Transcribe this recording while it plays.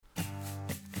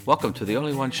Welcome to the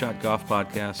Only One Shot Golf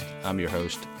Podcast. I'm your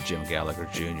host, Jim Gallagher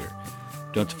Jr.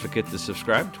 Don't forget to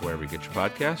subscribe to wherever you get your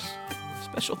podcasts.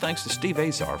 Special thanks to Steve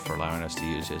Azar for allowing us to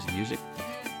use his music.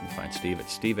 You can find Steve at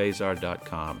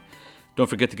steveazar.com. Don't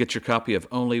forget to get your copy of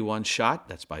Only One Shot.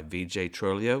 That's by VJ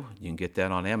Trolio. You can get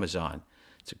that on Amazon.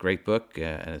 It's a great book,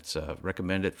 and it's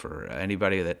recommended for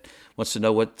anybody that wants to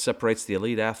know what separates the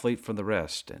elite athlete from the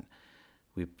rest. And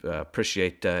we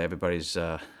appreciate everybody's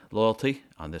loyalty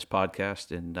on this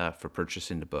podcast and for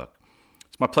purchasing the book.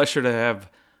 It's my pleasure to have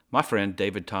my friend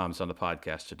David Toms on the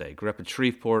podcast today. Grew up in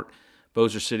Shreveport,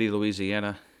 Bossier City,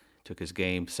 Louisiana. Took his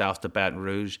game south to Baton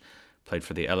Rouge. Played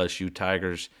for the LSU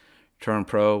Tigers. Turned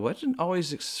pro. Wasn't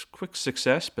always a quick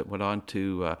success, but went on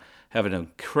to have an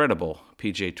incredible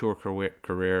PGA Tour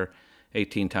career.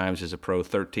 18 times as a pro,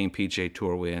 13 PGA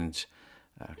Tour wins,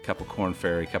 a couple Korn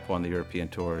Ferry, a couple on the European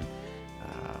Tour,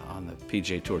 on the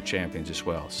PGA Tour Champions as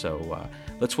well. So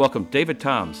let's welcome David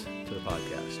Toms to the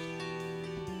podcast.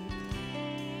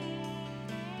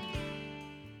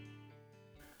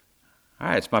 All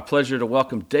right, it's my pleasure to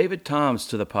welcome David Toms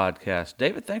to the podcast.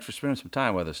 David, thanks for spending some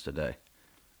time with us today.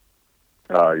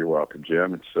 You're welcome,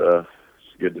 Jim. It's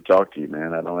good to talk to you,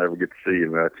 man. I don't ever get to see you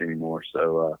much anymore,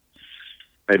 so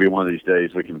maybe one of these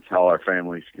days all our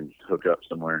families can hook up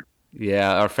somewhere.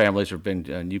 Yeah, our families have been,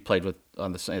 and you played with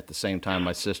at the same time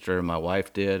my sister and my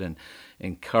wife did,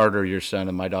 and Carter, your son,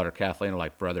 and my daughter Kathleen are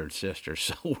like brother and sister.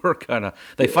 So we're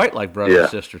they fight like brother and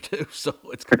sister too. So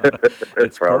it's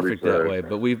it's perfect that way.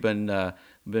 But we've been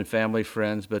family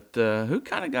friends. But who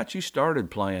kind of got you started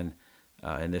playing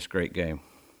in this great game?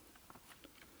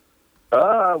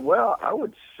 Well, I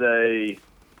would say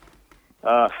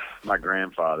my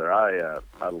grandfather. I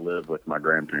lived with my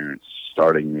grandparents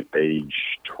starting at age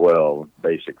 12,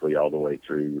 basically all the way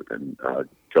through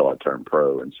until I turned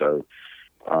pro. And so,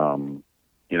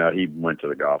 he went to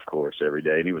the golf course every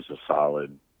day, and he was a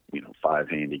solid, 5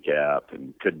 handicap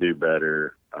and could do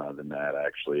better than that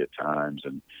actually at times.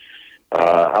 And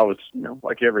I was,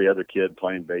 like every other kid,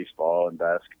 playing baseball and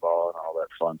basketball and all that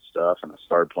fun stuff. And I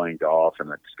started playing golf, and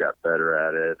I just got better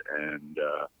at it, and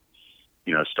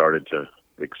started to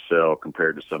excel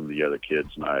compared to some of the other kids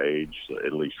my age,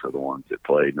 at least for the ones that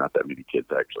played. Not that many kids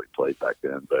actually played back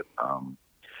then, but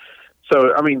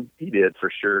so I mean, he did for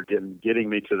sure, getting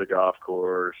me to the golf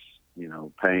course,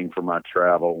 paying for my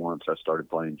travel once I started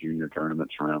playing junior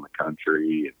tournaments around the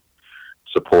country, and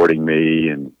supporting me,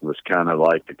 and was kind of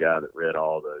like the guy that read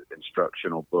all the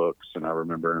instructional books. And I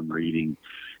remember him reading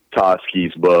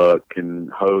Toski's book and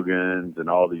Hogan's and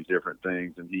all these different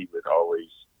things, and he would always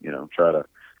try to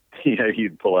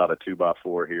he'd pull out a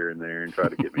 2x4 here and there and try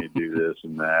to get me to do this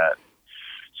and that.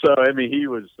 So, I mean, he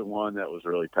was the one that was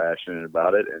really passionate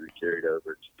about it, and it carried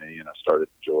over to me, and I started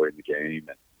enjoying the game.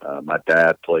 And my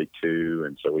dad played too,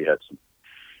 and so we had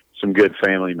some good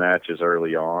family matches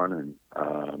early on.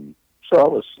 And so I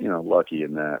was, lucky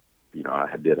in that,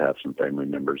 I did have some family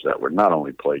members that were not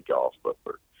only played golf, but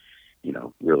were,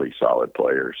 really solid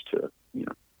players to,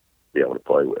 be able to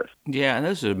play with. Yeah, and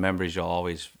those are the memories you'll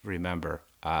always remember.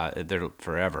 They're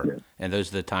forever. Yeah. And those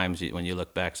are the times when you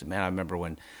look back and say, man, I remember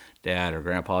when Dad or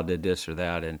Grandpa did this or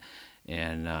that.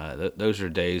 And those are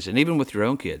days. And even with your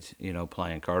own kids,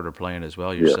 playing, Carter playing as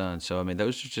well, your son. So, I mean,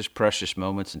 those are just precious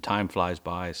moments, and time flies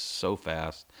by so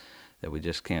fast that we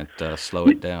just can't slow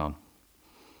it down.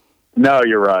 No,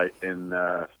 you're right. And,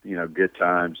 good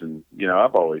times. And,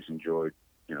 I've always enjoyed,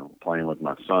 playing with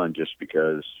my son just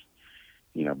because,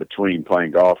 between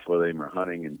playing golf with him or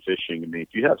hunting and fishing, I mean, if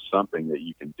you have something that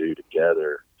you can do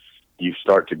together, you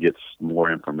start to get more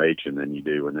information than you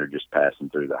do when they're just passing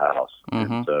through the house.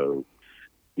 Mm-hmm. And so,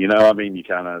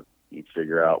 you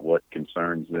figure out what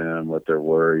concerns them, what their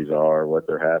worries are, what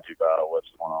they're happy about, what's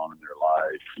going on in their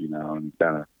life,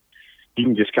 and you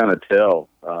can just kind of tell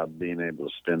being able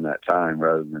to spend that time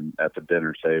rather than at the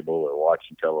dinner table or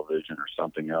watching television or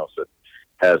something else that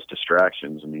has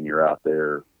distractions. I mean, you're out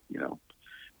there,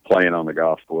 playing on the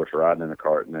golf course, riding in a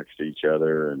cart next to each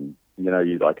other. And,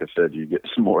 you, like I said, you get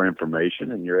some more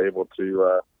information, and you're able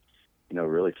to,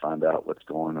 really find out what's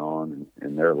going on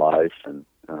in their life. And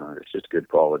it's just good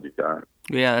quality time.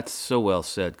 Yeah, that's so well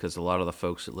said, because a lot of the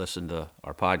folks that listen to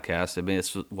our podcast, I mean,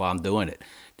 it's why I'm doing it,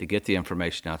 to get the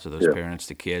information out to those parents,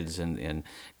 the kids, and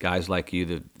guys like you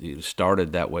that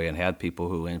started that way and had people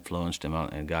who influenced them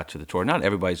and got to the tour. Not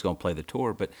everybody's going to play the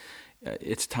tour, but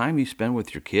it's time you spend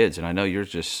with your kids. And I know you're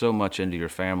just so much into your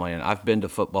family, and I've been to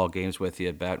football games with you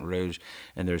at Baton Rouge,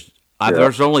 and there's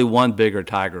only one bigger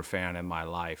Tiger fan in my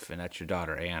life, and that's your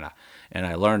daughter, Anna. And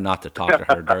I learned not to talk to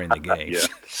her during the games.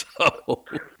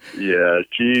 Yeah,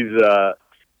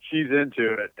 she's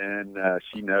into it, and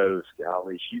she knows,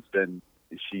 golly, she's been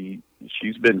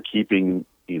she's been keeping,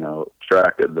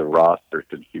 track of the roster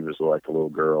since she was like a little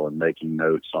girl and making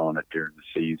notes on it during the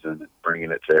season and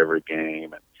bringing it to every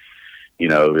game. And,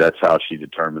 that's how she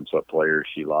determines what players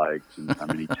she likes and how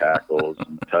many tackles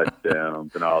and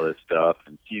touchdowns and all this stuff.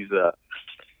 And she's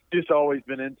just always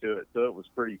been into it. So it was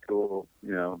pretty cool,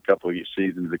 a couple of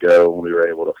seasons ago when we were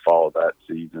able to follow that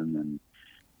season.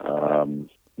 And,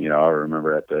 I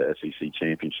remember at the SEC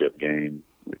championship game,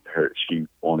 she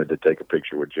wanted to take a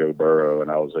picture with Joe Burrow,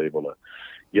 and I was able to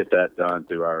get that done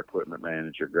through our equipment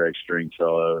manager, Greg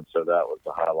Stringfellow. And so that was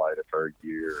the highlight of her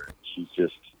year. And she's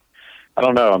just, I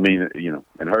don't know. I mean,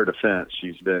 in her defense,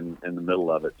 she's been in the middle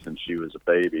of it since she was a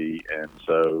baby. And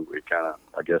so it kind of,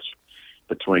 I guess,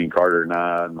 between Carter and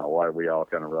I and my wife, we all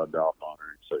kind of rubbed off on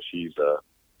her. So she's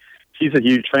a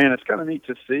huge fan. It's kind of neat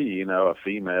to see, a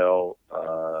female,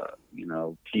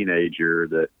 teenager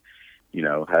that,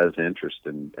 has interest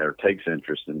in or takes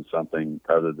interest in something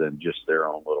other than just their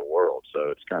own little world. So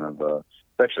it's it's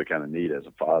actually kind of neat as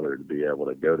a father to be able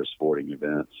to go to sporting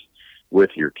events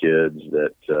with your kids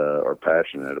that are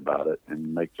passionate about it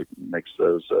and makes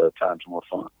those times more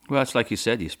fun. Well, it's like you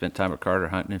said, you spent time with Carter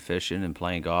hunting and fishing and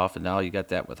playing golf, and now you got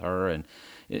that with her. And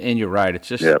you're right. It's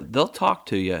just They'll talk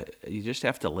to you. You just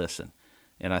have to listen.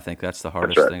 And I think that's the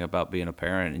hardest thing about being a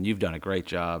parent. And you've done a great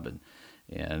job. And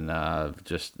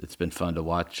just it's been fun to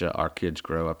watch our kids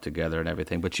grow up together and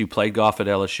everything. But you played golf at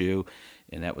LSU,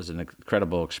 and that was an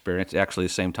incredible experience. Actually, the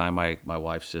same time my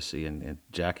wife, Sissy, and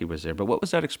Jackie was there. But what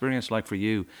was that experience like for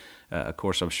you? Of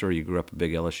course, I'm sure you grew up a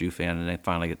big LSU fan, and then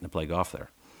finally getting to play golf there.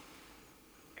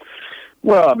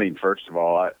 Well, I mean, first of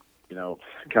all,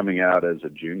 coming out as a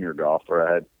junior golfer,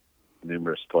 I had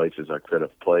numerous places I could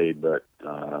have played, but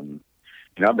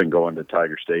I've been going to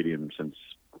Tiger Stadium since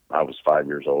I was 5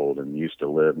 years old and used to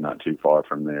live not too far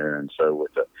from there. And so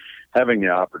with having the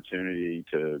opportunity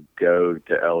to go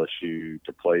to LSU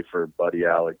to play for Buddy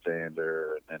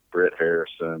Alexander and Britt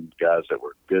Harrison, guys that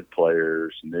were good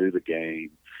players, knew the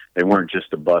game. They weren't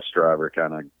just a bus driver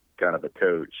kind of a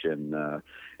coach, and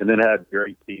then had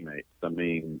great teammates. I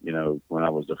mean, when I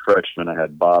was a freshman, I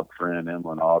had Bob Friend,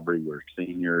 Emlyn Aubrey were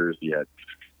seniors. You had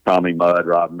Tommy Mudd,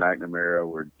 Rob McNamara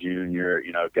were junior,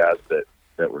 guys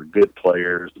that were good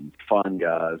players and fun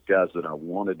guys that I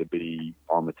wanted to be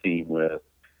on the team with,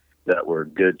 that were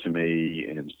good to me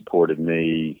and supported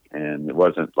me. And it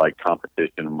wasn't like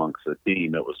competition amongst the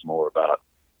team. It was more about,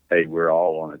 hey, we're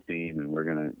all on a team and we're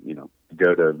going to,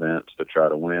 go to events to try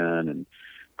to win, and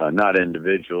not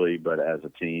individually, but as a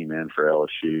team and for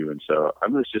LSU. And so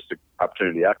it was just an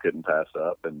opportunity I couldn't pass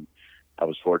up. And I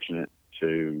was fortunate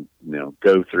to,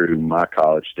 go through my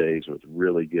college days with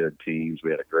really good teams.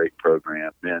 We had a great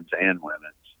program, men's and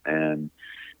women's. And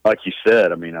like you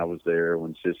said, I mean, I was there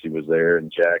when Sissy was there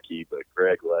and Jackie, but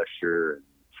Greg Lesher and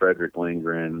Frederick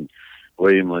Lindgren,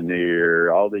 William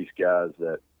Lanier, all these guys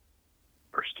that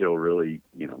are still really,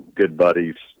 good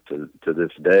buddies to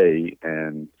this day.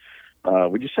 And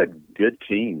we just had good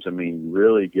teams. I mean,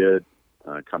 really good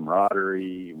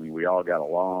camaraderie. I mean, we all got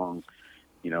along.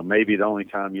 Maybe the only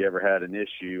time you ever had an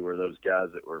issue were those guys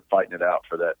that were fighting it out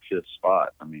for that fifth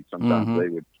spot. I mean, sometimes they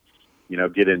would,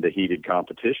 get into heated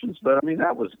competitions, but I mean,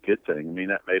 that was a good thing. I mean,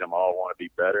 that made them all want to be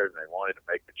better, and they wanted to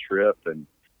make the trip. And,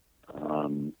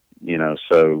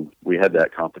 so we had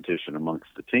that competition amongst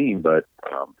the team, but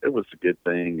it was a good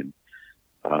thing.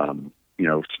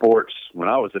 And, sports, when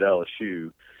I was at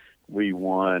LSU, we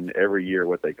won every year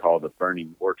what they call the Bernie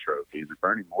Moore Trophy. The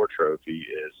Bernie Moore Trophy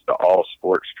is the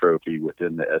all-sports trophy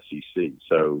within the SEC.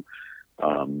 So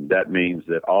that means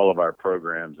that all of our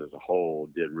programs as a whole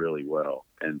did really well.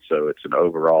 And so it's an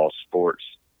overall sports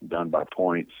done by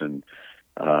points. And,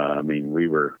 we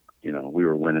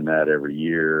were winning that every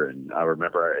year. And I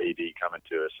remember our AD coming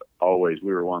to us always.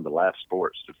 We were one of the last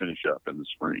sports to finish up in the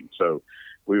spring. So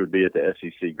we would be at the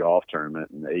SEC golf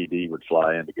tournament, and the AD would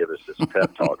fly in to give us this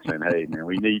pep talk saying, hey, man,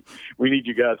 we need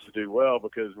you guys to do well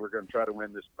because we're going to try to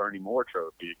win this Bernie Moore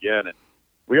Trophy again. And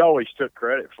we always took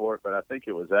credit for it, but I think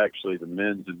it was actually the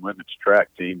men's and women's track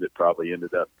team that probably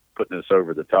ended up putting us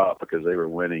over the top because they were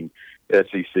winning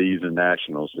SECs and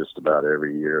nationals just about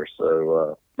every year.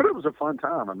 So, but it was a fun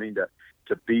time. I mean,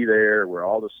 to be there where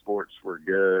all the sports were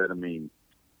good. I mean,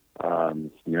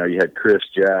 you had Chris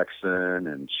Jackson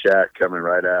and Shaq coming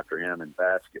right after him in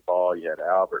basketball. You had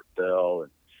Albert Bell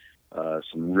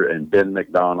and Ben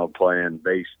McDonald playing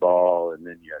baseball, and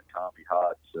then you had Tommy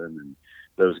Hodson and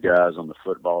those guys on the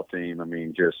football team. I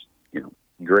mean, just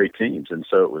great teams. And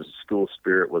so it was, school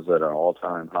spirit was at an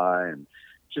all-time high, and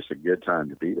just a good time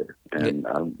to be there. And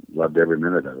I loved every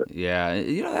minute of it. Yeah,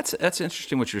 that's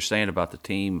interesting what you're saying about the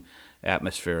team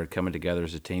atmosphere and coming together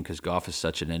as a team, because golf is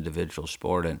such an individual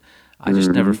sport, and I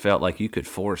just never felt like you could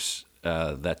force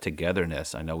that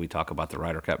togetherness. I know we talk about the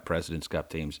Ryder Cup, President's Cup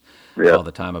teams Yeah. all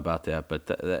the time about that, but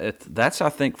that's, I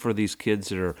think, for these kids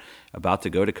that are about to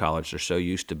go to college, they're so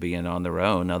used to being on their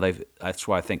own. Now that's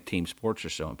why I think team sports are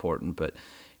so important, but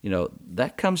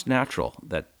that comes natural,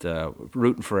 that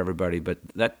rooting for everybody, but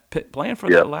that playing for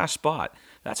that last spot,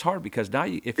 that's hard, because now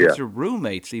if it's your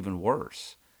roommates, even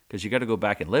worse, because you got to go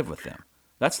back and live with them.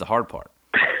 That's the hard part.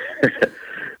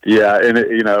 Yeah, and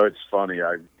it's funny.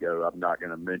 I'm not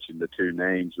going to mention the two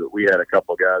names, but we had a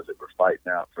couple guys that were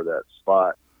fighting out for that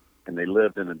spot, and they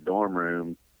lived in a dorm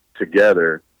room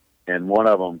together. And one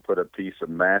of them put a piece of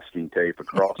masking tape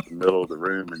across the middle of the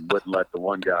room and wouldn't let the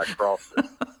one guy cross it.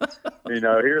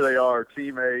 Here they are,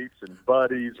 teammates and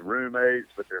buddies, roommates,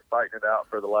 but they're fighting it out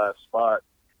for the last spot.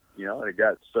 And it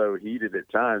got so heated at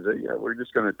times that, we're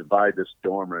just going to divide this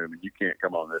dorm room and you can't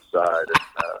come on this side. And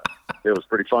it was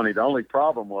pretty funny. The only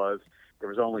problem was there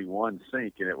was only one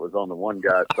sink, and it was on the one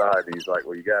guy's side. And he's like,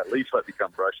 "Well, you got at least let me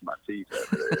come brush my teeth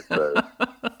over there."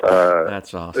 So,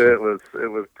 that's awesome. It was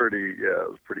pretty. Yeah, it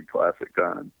was pretty classic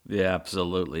time. Yeah,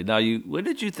 absolutely. Now, when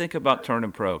did you think about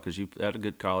turning pro? Because you had a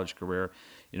good college career.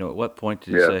 At what point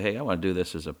did you say, "Hey, I want to do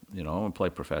this I want to play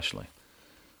professionally"?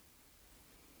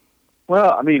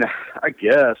 Well, I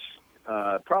guess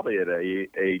probably at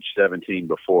age 17,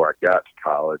 before I got to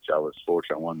college, I was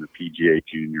fortunate. I won the PGA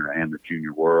Junior and the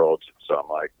Junior Worlds. So I'm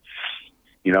like,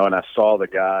 and I saw the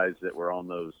guys that were on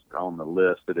the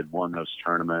list that had won those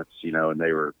tournaments, and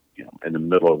they were, in the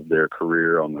middle of their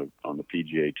career on the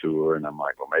PGA Tour. And I'm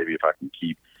like, well, maybe if I can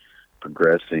keep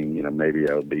progressing, maybe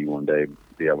I would one day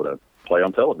be able to play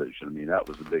on television. That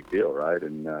was a big deal, right?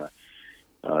 And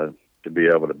to be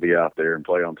able to be out there and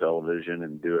play on television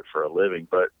and do it for a living.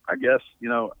 But I guess,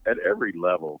 at every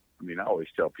level, I always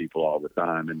tell people all the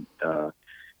time, and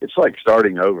it's like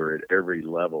starting over at every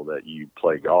level that you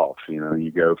play golf.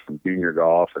 You go from junior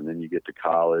golf, and then you get to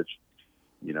college.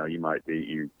 You might be,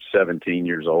 you're 17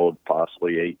 years old,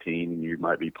 possibly 18, and you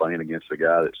might be playing against a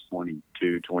guy that's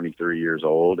 22, 23 years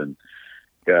old and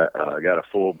got a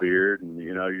full beard, and,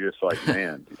 you're just like,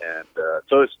 man. And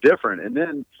so it's different.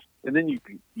 And then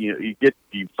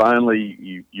you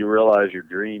finally realize your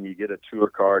dream. You get a tour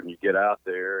card and you get out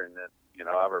there. And then,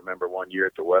 I remember one year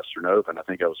at the Western Open, I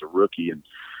think I was a rookie, and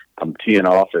I'm teeing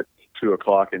off at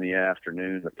 2:00 in the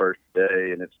afternoon the first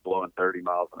day, and it's blowing 30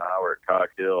 miles an hour at Cock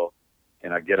Hill.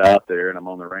 And I get out there and I'm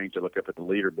on the range to look up at the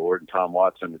leaderboard, and Tom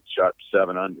Watson had shot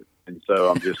 7 under. And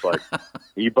so I'm just like,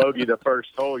 you bogey the first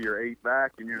hole, you're 8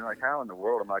 back, and you're like, how in the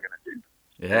world am I going to do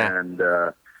this? Yeah. And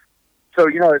so,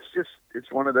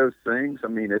 it's one of those things.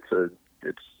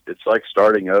 It's like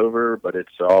starting over, but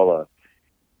it's all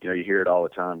you hear it all the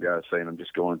time, guys saying, I'm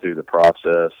just going through the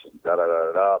process,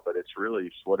 but it's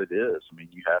really what it is.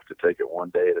 You have to take it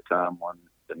one day at a time,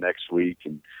 the next week,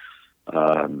 and,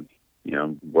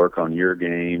 work on your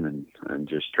game and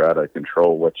just try to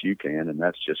control what you can. And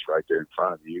that's just right there in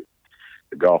front of you,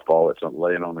 the golf ball that's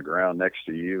laying on the ground next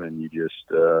to you. And you just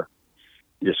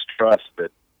trust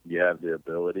that you have the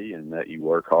ability and that you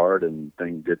work hard, and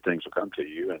good things will come to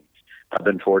you. And I've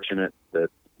been fortunate that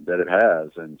it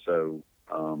has. And so,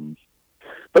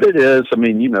 but it is,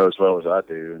 as well as I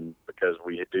do, and because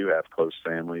we do have close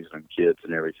families and kids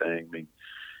and everything,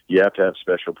 you have to have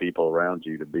special people around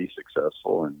you to be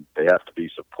successful, and they have to be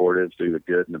supportive through the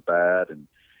good and the bad and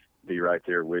be right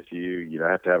there with you. You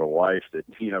have to have a wife that,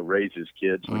 raises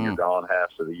kids when you're gone half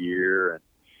of the year.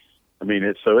 And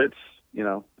it's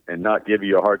and not give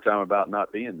you a hard time about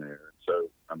not being there. So,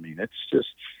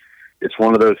 it's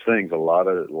one of those things. A lot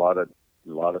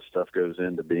of stuff goes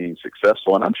into being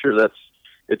successful. And I'm sure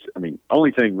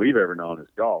only thing we've ever known is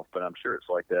golf, but I'm sure it's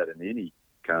like that in any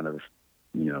kind of,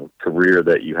 career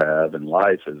that you have in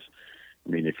life.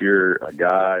 If you're a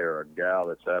guy or a gal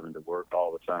that's having to work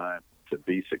all the time to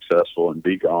be successful and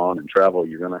be gone and travel,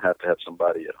 you're going to have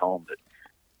somebody at home that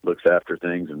looks after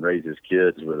things and raises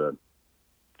kids with a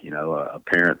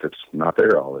parent that's not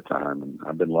there all the time. And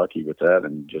I've been lucky with that,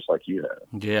 and just like you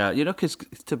have. Yeah, because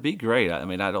to be great,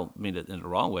 I don't mean it in the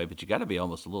wrong way, but you got to be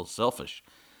almost a little selfish.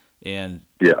 And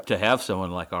to have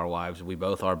someone like our wives, we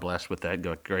both are blessed with that,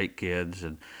 got great kids,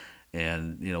 and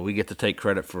we get to take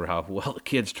credit for how well the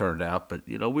kids turned out. But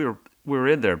we were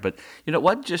in there. But it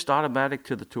wasn't just automatic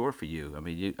to the tour for you.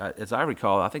 As I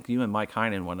recall, I think you and Mike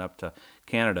Heinen went up to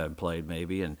Canada and played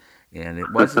maybe, and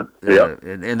it wasn't.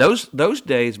 And those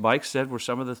days, Mike said, were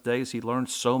some of the days he learned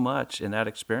so much in that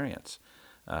experience.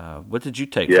 What did you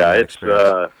take from that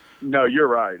experience? No, you're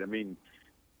right.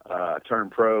 I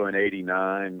turned pro in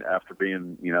 '89 after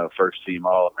being, first team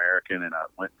All-American, and I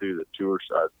went through the tour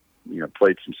side.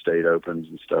 played some state opens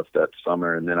and stuff that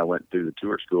summer. And then I went through the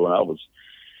tour school, and I was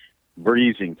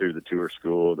breezing through the tour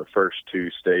school. The first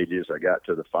 2 stages, I got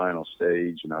to the final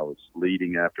stage, and I was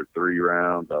leading after 3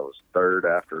 rounds. I was third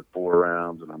after 4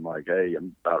 rounds, and I'm like, hey,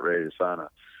 I'm about ready to sign a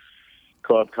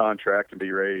club contract and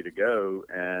be ready to go.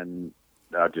 And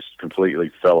I just completely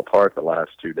fell apart the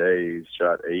last 2 days,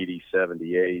 shot 80,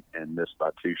 78, and missed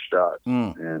by 2 shots,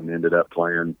 and ended up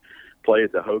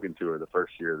played the Hogan Tour the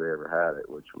first year they ever had it,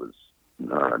 which was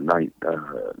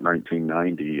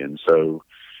 1990. And so,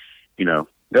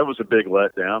 that was a big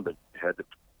letdown, but had to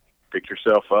pick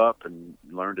yourself up and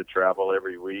learn to travel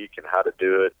every week and how to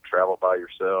do it, travel by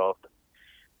yourself.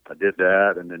 I did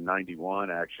that, and then 91,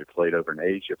 I actually played over in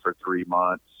Asia for 3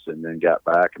 months, and then got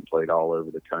back and played all over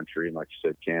the country, and like you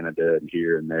said, Canada and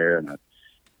here and there. And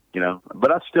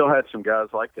but I still had some guys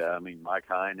like that. I mean, Mike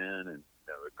Heinen and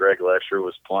Greg Lesher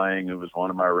was playing, who was one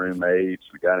of my roommates.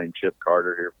 We got named Chip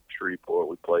Carter here from Shreveport.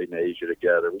 We played in Asia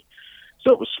together.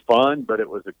 So it was fun, but it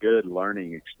was a good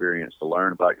learning experience to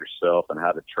learn about yourself and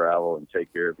how to travel and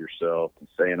take care of yourself and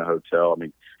stay in a hotel. I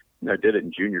mean, I did it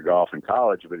in junior golf in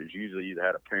college, but it's usually you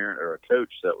had a parent or a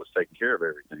coach that was taking care of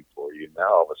everything for you.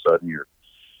 Now all of a sudden you're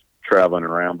traveling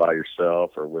around by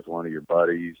yourself or with one of your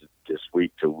buddies just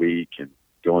week to week and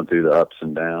going through the ups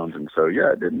and downs. And so,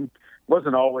 yeah, it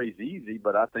wasn't always easy,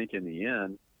 but I think in the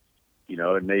end,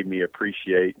 it made me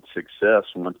appreciate success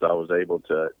once I was able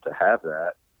to have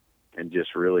that and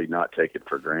just really not take it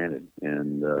for granted.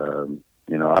 And,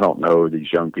 I don't know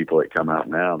these young people that come out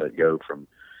now that go from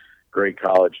great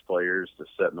college players to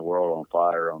setting the world on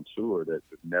fire on tour that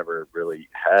have never really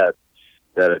had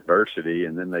that adversity.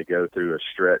 And then they go through a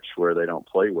stretch where they don't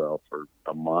play well for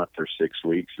a month or 6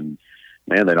 weeks, and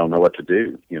man, they don't know what to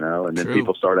do, and then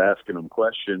people start asking them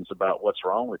questions about what's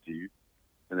wrong with you.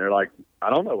 And they're like, I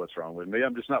don't know what's wrong with me.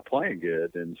 I'm just not playing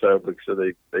good. And so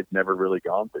they've never really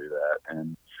gone through that.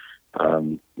 And,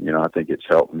 I think it's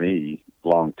helped me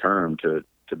long term to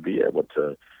be able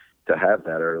to have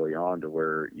that early on, to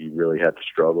where you really have to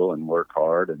struggle and work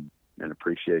hard and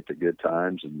appreciate the good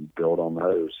times and build on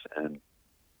those. And,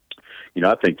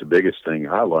 I think the biggest thing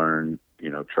I learned,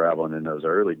 traveling in those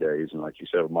early days, and like you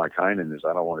said with Mike Heinen, is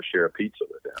I don't want to share a pizza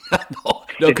with him.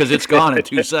 No, because it's gone in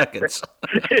 2 seconds.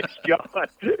 It's gone.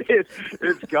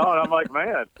 It's gone. I'm like,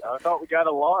 man, I thought we got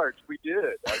a large. We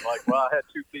did. I'm like, well, I had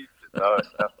 2 pizzas.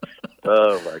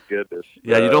 Oh my goodness.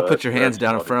 Yeah, you don't put your hands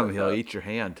down in front of him. He'll eat your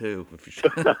hand too.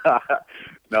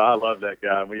 No, I love that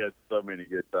guy. We had so many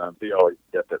good times. He always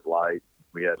kept it light.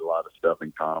 We had a lot of stuff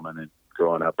in common, and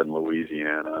growing up in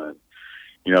Louisiana, and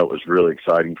it was really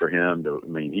exciting for him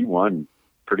he won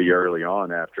pretty early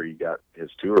on after he got his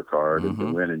tour card, and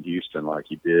to win in Houston like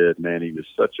he did, man, he was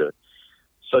such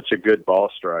a good ball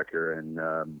striker. And,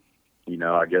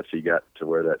 I guess he got to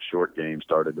where that short game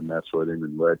started to mess with him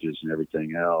and wedges and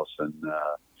everything else. And,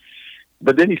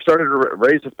 but then he started to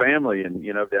raise a family and,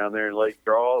 down there in Lake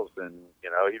Charles, and,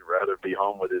 he'd rather be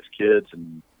home with his kids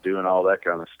and doing all that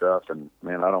kind of stuff. And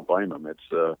man, I don't blame him. It's,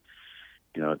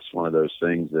 it's one of those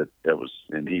things that was,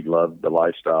 and he loved the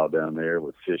lifestyle down there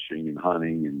with fishing and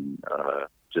hunting, and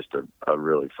just a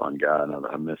really fun guy. And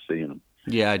I miss seeing him.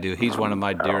 Yeah, I do. He's one of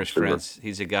my dearest friends.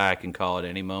 He's a guy I can call at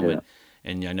any moment,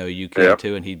 and I know you can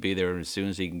too. And he'd be there as soon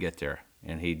as he can get there,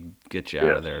 and he'd get you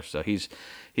out of there. So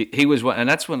he was one, and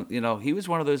that's when he was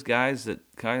one of those guys that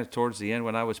kind of towards the end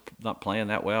when I was not playing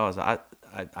that well, as I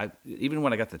even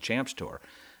when I got the Champs Tour,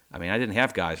 I mean, I didn't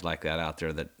have guys like that out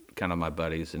there that kind of my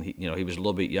buddies, and he was a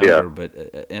little bit younger, but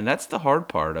and that's the hard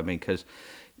part. I mean, because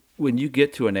when you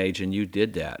get to an age and you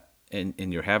did that, and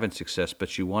you're having success,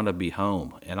 but you want to be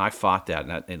home, and I fought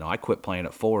that, and I quit playing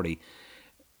at 40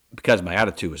 because my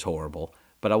attitude was horrible.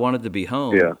 But I wanted to be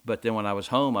home. Yeah. But then when I was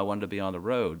home, I wanted to be on the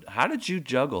road. How did you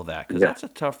juggle that? Because that's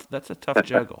a tough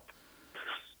juggle.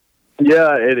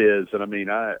 Yeah, it is. And I mean,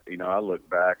 I look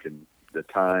back and the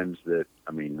times that,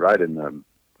 right in the,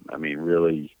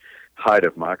 really height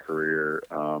of my career,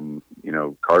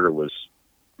 Carter was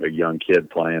a young kid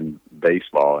playing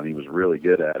baseball, and he was really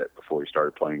good at it before he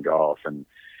started playing golf. And,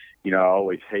 I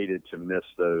always hated to miss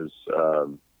those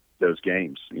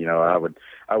games.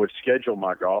 I would schedule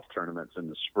my golf tournaments in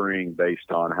the spring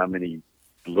based on how many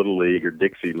Little League or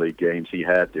Dixie League games he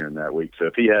had during that week. So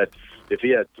if he had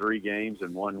 3 games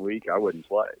in 1 week, I wouldn't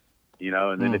play,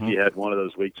 and then if he had one of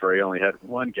those weeks where he only had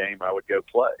 1 game, I would go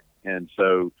play. And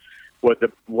so what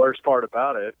the worst part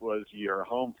about it was, you're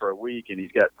home for a week and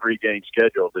he's got 3 games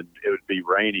scheduled, and it would be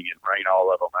raining and rain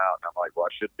all of them out. And I'm like, well,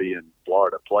 I should be in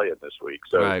Florida playing this week.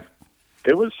 So right.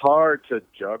 It was hard to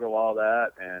juggle all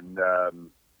that. And, I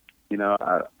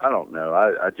don't know.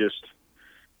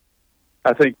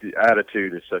 I think the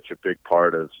attitude is such a big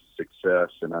part of success.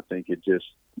 And I think it just,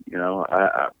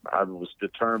 I was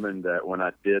determined that when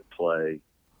I did play,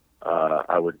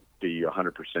 I would be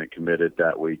 100% committed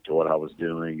that week to what I was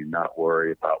doing and not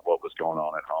worry about what was going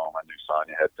on at home. I knew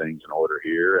Sonia had things in order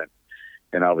here,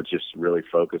 and I was just really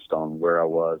focused on where I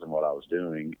was and what I was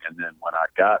doing. And then when I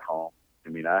got home, I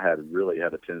mean, I had really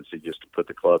had a tendency just to put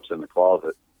the clubs in the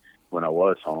closet when I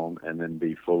was home and then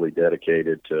be fully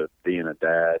dedicated to being a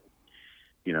dad,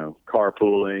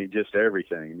 carpooling, just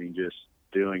everything. I mean, just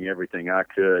doing everything I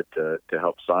could to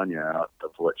help Sonia out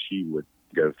of what she would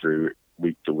go through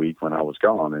week to week when I was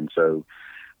gone. And so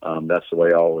that's the way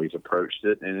I always approached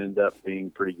it, and ended up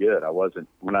being pretty good.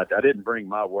 I didn't bring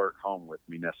my work home with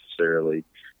me necessarily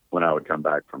when I would come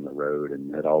back from the road,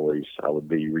 and I would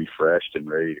be refreshed and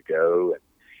ready to go.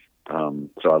 And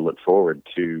so I look forward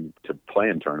to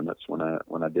playing tournaments when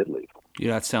I did leave.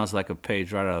 That sounds like a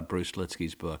page right out of Bruce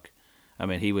Litsky's book. I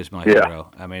mean, he was my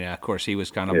hero. I mean, of course, he was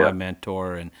kind of my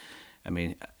mentor, and I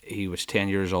mean, he was 10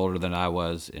 years older than I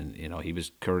was, and, he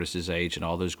was Curtis's age and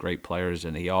all those great players,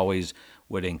 and he always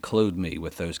would include me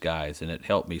with those guys, and it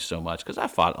helped me so much because I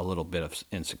fought a little bit of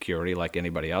insecurity like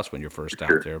anybody else when you're first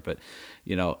out there. But,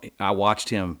 I watched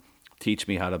him teach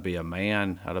me how to be a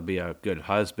man, how to be a good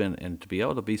husband, and to be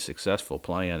able to be successful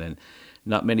playing. And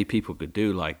not many people could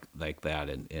do like that,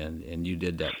 and you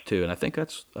did that too. And I think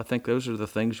those are the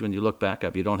things when you look back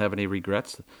up, you don't have any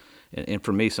regrets. And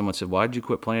for me, someone said, "Why did you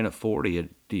quit playing at 40?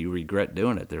 Do you regret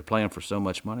doing it? They're playing for so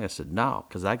much money." I said, "No,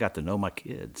 because I got to know my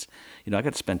kids. I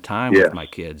got to spend time with my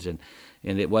kids, and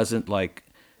it wasn't like,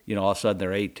 all of a sudden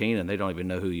they're 18 and they don't even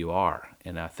know who you are."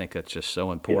 And I think that's just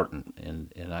so important. Yeah.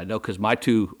 And I know because my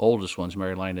two oldest ones,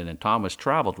 Mary Langdon and Thomas,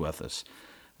 traveled with us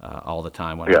all the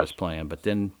time when I was playing. But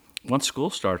then once school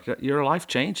starts, your life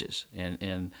changes,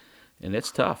 and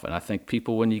it's tough. And I think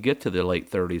people, when you get to the late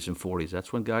 30s and 40s,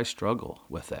 that's when guys struggle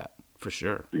with that, for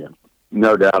sure. Yeah,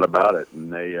 no doubt about it.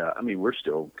 And we're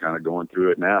still kind of going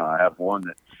through it now. I have one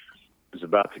that is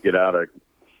about to get out of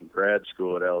grad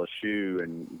school at LSU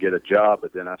and get a job,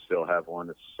 but then I still have one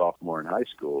that's a sophomore in high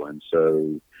school. And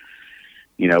so,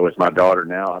 with my daughter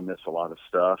now, I miss a lot of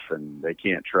stuff, and they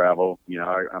can't travel.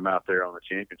 I'm out there on the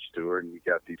Champions Tour, and you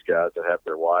got these guys that have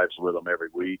their wives with them every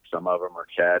week. Some of them are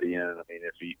caddying. I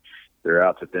mean, they're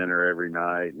out to dinner every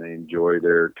night, and they enjoy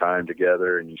their time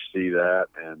together, and you see that,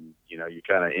 and, you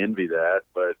kind of envy that.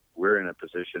 But we're in a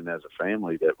position as a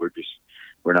family that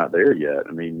we're not there yet.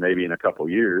 I mean, maybe in a couple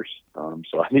years.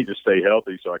 So I need to stay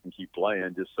healthy so I can keep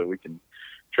playing, just so we can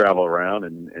travel around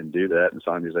and do that. And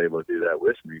Sonia's able to do that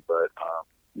with me. But,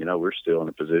 we're still in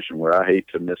a position where I hate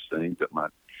to miss things that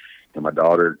my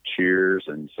daughter cheers.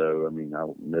 And so, I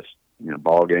miss,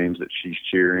 ball games that she's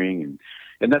cheering,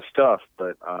 and that's tough.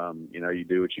 But, you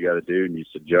do what you got to do, and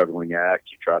it's a juggling act.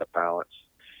 You try to balance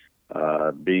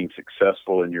being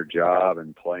successful in your job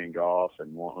and playing golf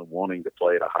and wanting to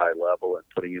play at a high level and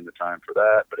putting in the time for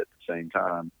that, but at the same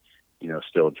time,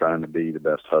 still trying to be the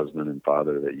best husband and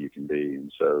father that you can be.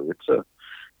 And so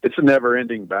it's a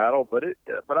never-ending battle, but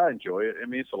I enjoy it. I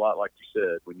mean, it's a lot like you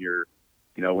said, when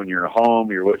you're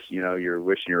home, you're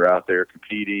wishing you're out there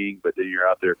competing, but then you're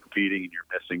out there competing and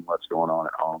you're missing what's going on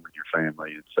at home and your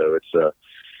family. And so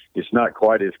it's not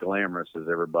quite as glamorous as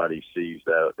everybody sees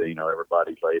that,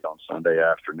 everybody late on Sunday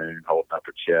afternoon holding up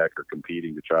a check or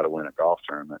competing to try to win a golf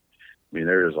tournament. I mean,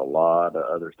 there's a lot of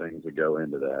other things that go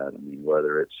into that. I mean,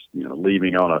 whether it's,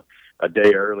 leaving on a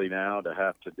day early now to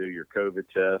have to do your COVID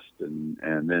test and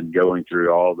then going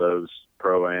through all those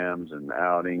pro-ams and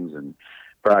outings and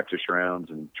practice rounds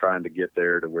and trying to get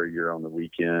there to where you're on the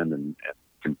weekend and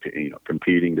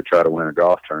competing to try to win a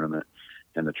golf tournament,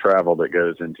 and the travel that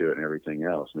goes into it and everything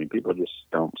else. I mean, people just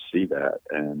don't see that.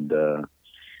 And,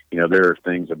 there are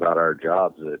things about our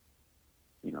jobs that,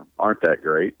 aren't that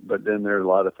great, but then there are a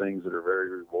lot of things that are very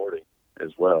rewarding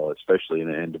as well, especially in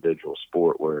an individual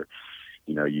sport where,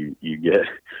 you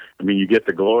get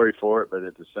the glory for it, but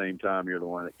at the same time, you're the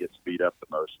one that gets beat up the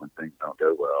most when things don't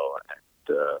go well. And,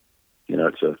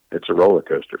 it's a roller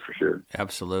coaster for sure.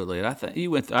 Absolutely. And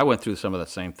I went through some of the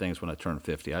same things when I turned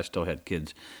 50. I still had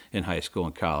kids in high school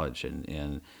and college,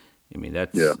 and I mean,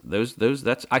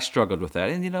 I struggled with that.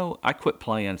 And, I quit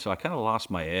playing, so I kind of lost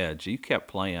my edge. You kept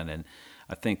playing, and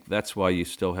I think that's why you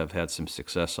still have had some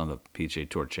success on the PGA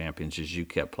Tour Champions, is you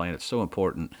kept playing. It's so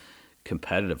important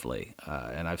competitively.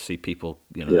 And I see people,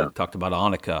 talked about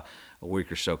Annika a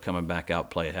week or so coming back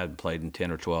out, hadn't played in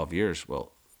 10 or 12 years.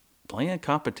 Well, playing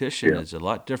competition is a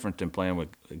lot different than playing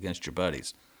against your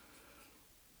buddies.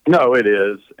 No, it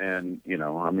is. And,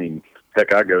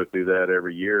 heck, I go through that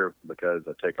every year because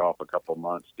I take off a couple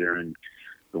months during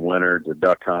the winter, the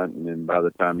duck hunt, and then by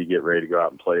the time you get ready to go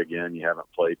out and play again, you haven't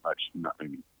played much.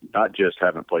 Not just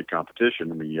haven't played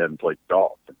competition. I mean, you haven't played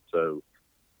golf, and so.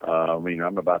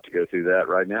 I'm about to go through that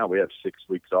right now. We have 6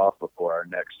 weeks off before our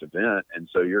next event, and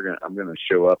so I'm going to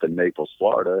show up in Naples,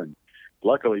 Florida, and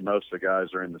luckily most of the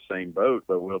guys are in the same boat.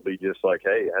 But we'll be just like,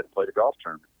 hey, I hadn't played a golf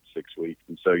tournament in 6 weeks,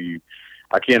 and so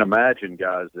I can't imagine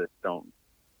guys that don't,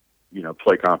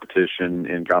 play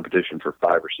competition for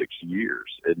 5 or 6 years,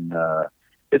 and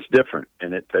it's different,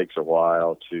 and it takes a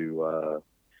while to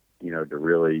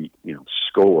really,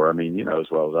 score. I mean, as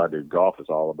well as I do, golf is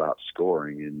all about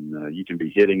scoring, and you can be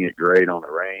hitting it great on the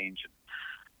range and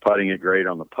putting it great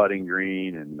on the putting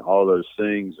green and all those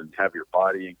things and have your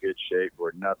body in good shape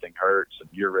where nothing hurts and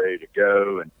you're ready to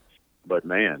go. But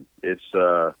man, it's,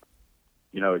 you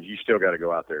still got to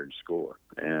go out there and score.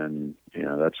 And,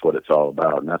 that's what it's all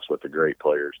about. And that's what the great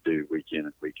players do week in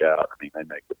and week out. I mean, they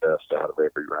make the best out of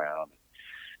every round.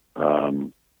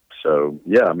 So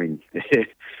yeah, I mean,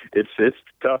 it's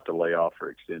tough to lay off for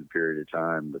an extended period of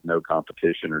time with no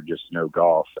competition or just no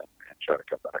golf and try to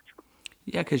come back to it.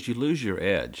 Yeah, because you lose your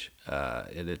edge.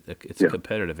 It's a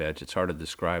competitive edge. It's hard to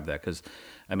describe that because,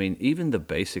 I mean, even the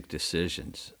basic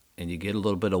decisions, and you get a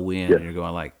little bit of wind, and you're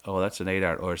going like, oh, that's an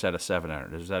 8-iron, or is that a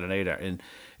 7-iron? Is that an 8-iron? And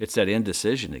it's that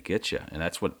indecision that gets you, and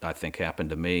that's what I think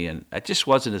happened to me. And it just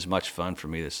wasn't as much fun for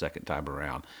me the second time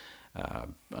around.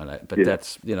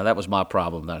 That's that was my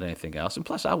problem, not anything else. And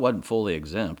plus, I wasn't fully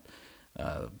exempt.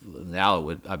 Now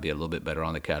I'd be a little bit better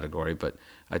on the category, but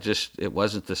it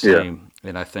wasn't the same.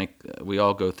 And I think we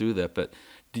all go through that. But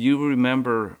do you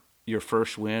remember your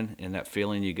first win and that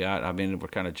feeling you got? I mean, we're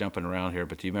kind of jumping around here,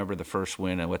 but do you remember the first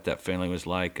win and what that feeling was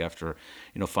like after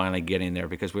finally getting there?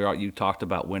 Because you talked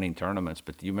about winning tournaments,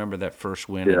 but do you remember that first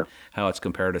win and how it's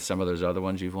compared to some of those other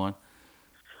ones you've won?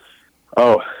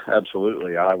 Oh,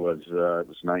 absolutely. It was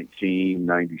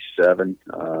 1997.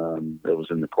 It was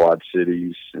in the Quad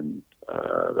Cities and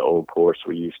the old course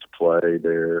we used to play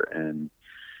there. And,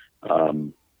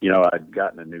 I'd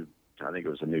gotten I think it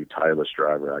was a new Titleist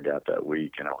driver I got that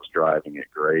week, and I was driving it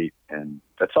great. And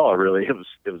that's all it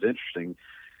was interesting.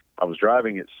 I was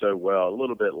driving it so well, a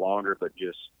little bit longer, but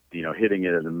just, hitting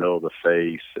it in the middle of the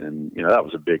face. And, that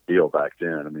was a big deal back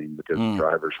then. I mean, because the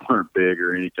drivers weren't big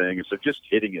or anything. And so just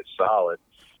hitting it solid,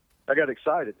 I got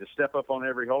excited to step up on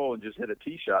every hole and just hit a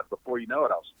tee shot. Before you know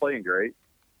it, I was playing great.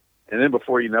 And then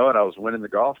before you know it, I was winning the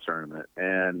golf tournament.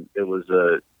 And it was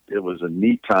a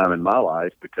neat time in my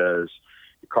life because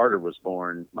Carter was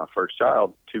born, my first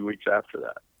child, 2 weeks after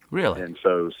that. Really? And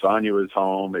so Sonia was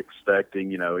home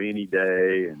expecting, any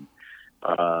day. And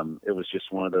it was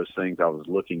just one of those things. I was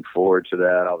looking forward to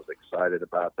that. I was excited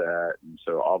about that. And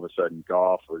so all of a sudden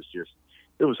golf was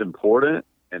it was important.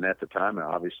 And at the time,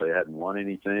 obviously I hadn't won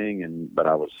anything, but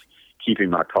I was keeping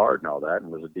my card and all that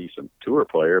and was a decent tour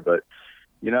player. But,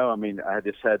 I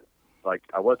just had,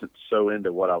 I wasn't so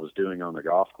into what I was doing on the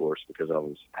golf course because I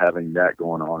was having that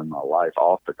going on in my life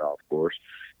off the golf course.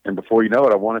 And before you know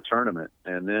it, I won a tournament.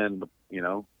 And then,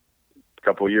 a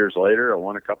couple of years later, I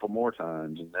won a couple more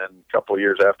times. And then a couple of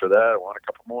years after that, I won a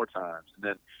couple more times. And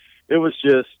then it was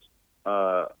just,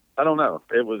 I don't know.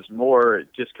 It was more,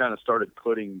 it just kind of started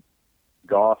putting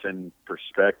golf in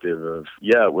perspective of,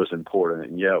 it was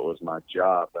important. And it was my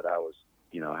job, but I was,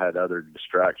 had other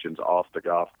distractions off the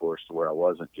golf course to where I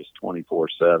wasn't just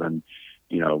 24/7.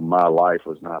 My life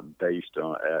was not based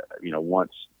on,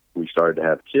 once we started to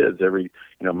have kids,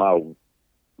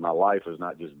 my life was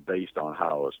not just based on how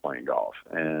I was playing golf.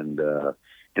 And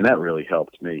that really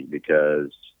helped me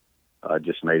because I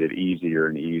just made it easier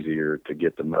and easier to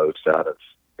get the most out of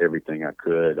everything I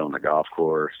could on the golf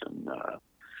course. And,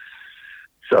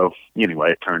 so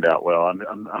anyway, it turned out well.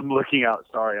 I'm looking out.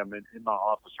 Sorry, I'm in my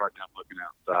office right now. I'm looking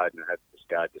outside, and I had this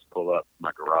guy just pull up.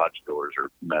 My garage doors are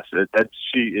messed.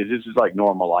 This is like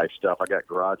normal life stuff. I got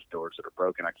garage doors that are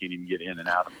broken. I can't even get in and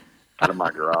out of my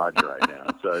garage right now.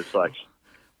 So it's like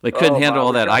they couldn't handle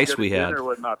all that ice we had. Dinner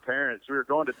with my parents. We were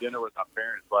going to dinner with my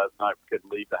parents last night. We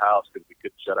couldn't leave the house because we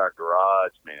couldn't shut our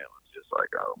garage. Man, it was just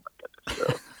like, oh my goodness.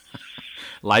 So,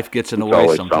 life gets in the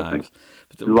way sometimes.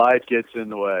 Life gets in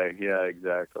the way. Yeah,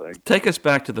 exactly. Take us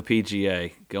back to the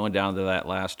PGA. Going down to that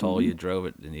last hole, you drove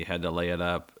it and you had to lay it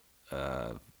up.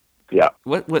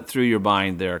 What went through your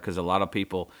mind there? Because a lot of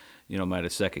people, might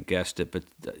have second guessed it, but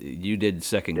you did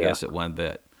second guess it one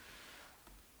bit.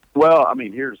 Well, I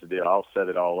mean, here's the deal. I'll set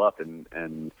it all up,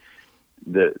 and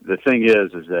the thing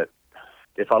is that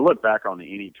if I look back on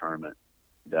any tournament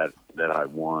that I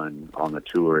won on the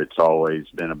tour, it's always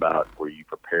been about where you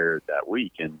prepared that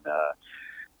week. And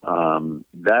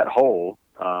that hole,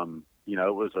 it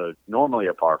was normally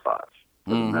a par 5.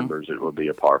 For the members, it would be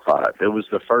a par 5. It was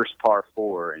the first par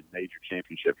 4 in major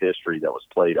championship history that was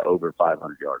played over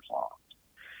 500 yards long.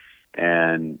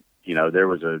 And there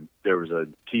was a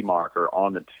tee marker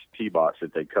on the tee box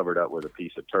that they covered up with a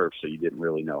piece of turf, so you didn't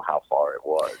really know how far it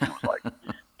was. It was like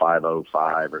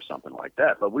 505 or something like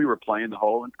that. But we were playing the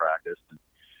hole in practice,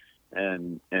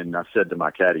 and I said to my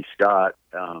caddy Scott,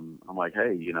 I'm like,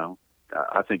 hey,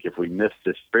 I think if we miss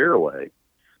this fairway,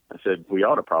 I said we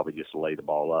ought to probably just lay the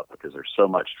ball up because there's so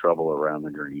much trouble around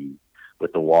the green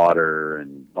with the water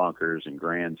and bunkers and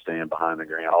grandstand behind the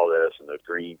green, all this, and the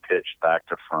green pitched back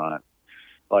to front.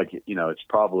 Like, it's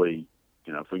probably,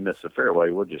 if we miss the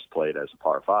fairway, we'll just play it as a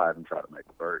par 5 and try to make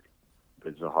a birdie.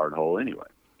 It's a hard hole anyway.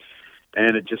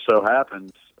 And it just so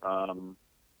happens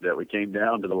that we came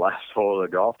down to the last hole of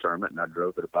the golf tournament, and I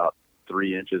drove it about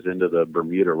 3 inches into the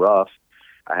Bermuda rough.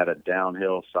 I had a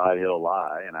downhill, side hill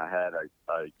lie, and I had a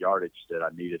yardage that I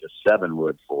needed a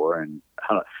 7-wood for, and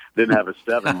didn't have a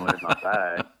 7-wood in my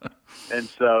bag. And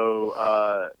so,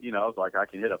 I was like, I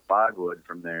can hit a 5-wood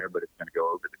from there, but it's going to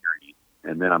go over the green,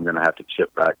 and then I'm going to have to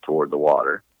chip back toward the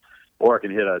water. Or I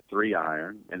can hit a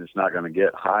 3-iron, and it's not going to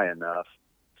get high enough,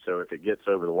 so if it gets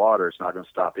over the water, it's not going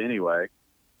to stop anyway.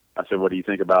 I said, what do you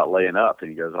think about laying up? And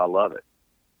he goes, I love it.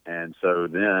 And so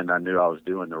then I knew I was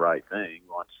doing the right thing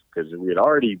because we had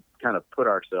already kind of put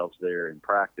ourselves there in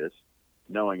practice,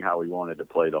 knowing how we wanted to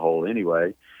play the hole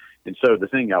anyway. And so the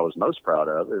thing I was most proud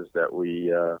of is that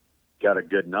we got a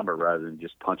good number rather than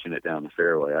just punching it down the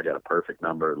fairway. I got a perfect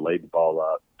number, laid the ball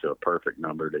up to a perfect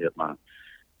number to hit my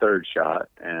third shot.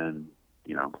 And,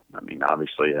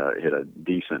 obviously hit a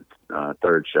decent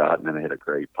third shot, and then I hit a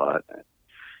great putt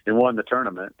and won the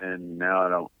tournament. And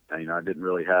now I didn't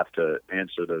really have to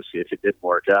answer those if it didn't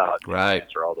work out. Right.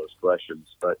 Answer all those questions.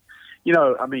 But,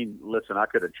 listen, I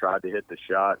could have tried to hit the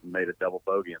shot and made a double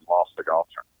bogey and lost the golf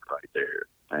tournament right there.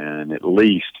 And at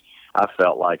least I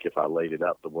felt like if I laid it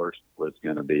up, the worst was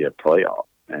going to be a playoff.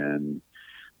 And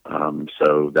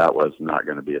so that was not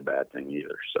going to be a bad thing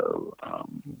either. So,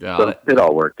 so it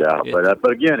all worked out.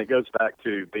 But again, it goes back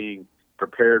to being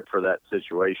prepared for that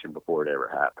situation before it ever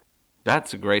happened.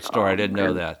 That's a great story. I didn't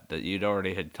know that you'd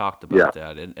already had talked about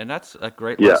that. And that's a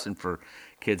great lesson for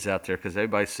kids out there because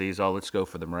everybody sees, let's go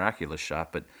for the miraculous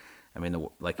shot. But,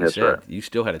 like you said, you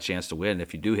still had a chance to win.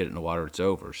 If you do hit it in the water, it's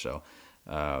over. So,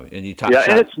 and you talked. Yeah,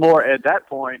 and it's more, at that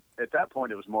point, it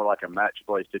was more like a match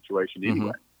play situation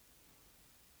anyway.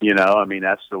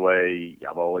 That's the way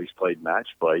I've always played match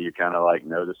play. You kind of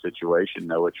know the situation,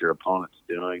 know what your opponent's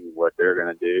doing, what they're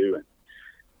going to do. And,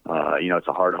 it's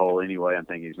a hard hole anyway. I'm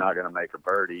thinking he's not going to make a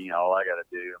birdie. All I got to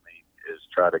do, is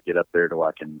try to get up there to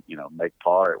I can, make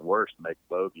par at worst, make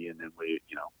bogey. And then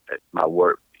at my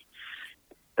work,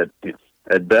 at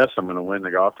best, I'm going to win the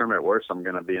golf tournament. At worst, I'm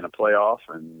going to be in a playoff,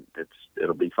 and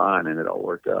it'll be fine, and it all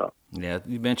worked out. Yeah,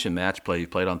 you mentioned match play. You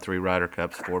played on 3 Ryder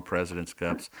Cups, 4 President's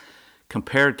Cups.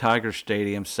 Compared Tiger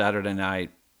Stadium Saturday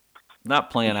night, not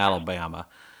playing Alabama,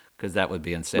 because that would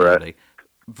be insanity, right,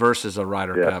 versus a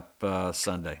Ryder Cup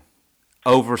Sunday,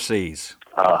 overseas.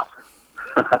 Well,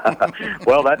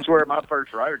 that's where my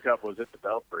first Ryder Cup was, at the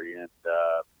Belfry, and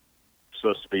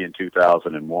supposed to be in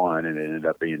 2001, and it ended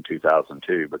up being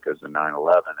 2002 because of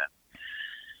 9/11. And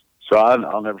so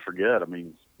I'll never forget.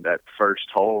 That first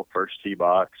hole, first tee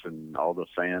box, and all the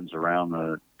fans around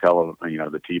the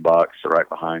tee box right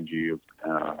behind you.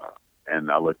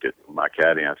 And I looked at my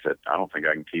caddy and I said, I don't think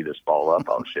I can tee this ball up.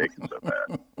 I was shaking so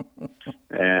bad.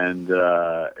 And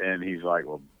he's like,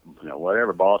 well,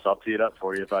 whatever, boss, I'll tee it up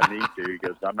for you if I need to. He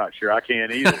goes, I'm not sure I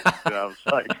can either. And I was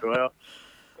like, well,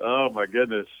 oh my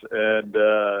goodness. And,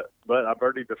 but I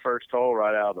birdied the first hole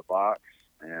right out of the box.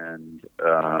 And,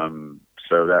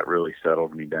 so that really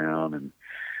settled me down. And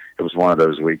it was one of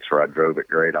those weeks where I drove it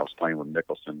great. I was playing with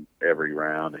Mickelson every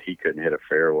round, and he couldn't hit a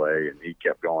fairway, and he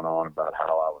kept going on about how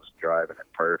I was driving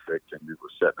it perfect, and it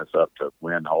was setting us up to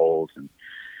win holes, and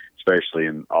especially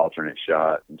in alternate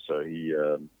shot. And so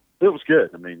it was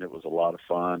good. It was a lot of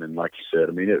fun, and like you said,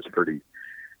 it was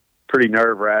pretty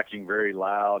nerve-wracking, very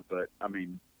loud, but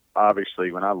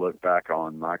obviously when I look back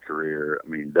on my career,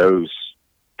 those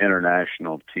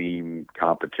international team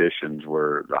competitions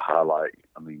were the highlight.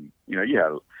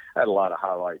 You had a lot of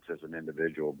highlights as an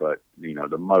individual, but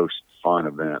the most fun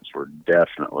events were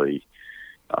definitely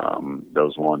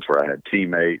those ones where I had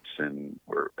teammates and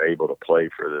were able to play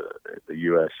for the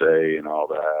USA and all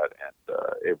that, and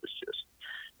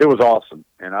it was awesome.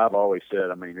 And I've always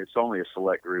said, it's only a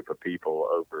select group of people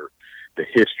over the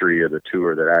history of the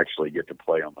tour that actually get to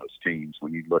play on those teams.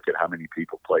 When you look at how many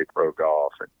people play pro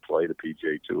golf and play the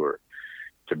PGA Tour,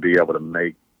 to be able to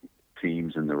make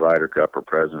teams in the Ryder Cup or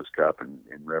President's Cup and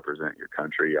represent your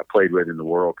country. I played with in the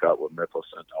World Cup with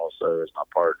Mickelson also as my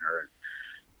partner. And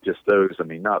just those, I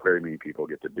mean, not very many people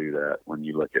get to do that when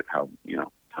you look at how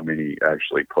many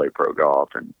actually play pro golf.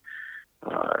 And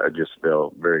I just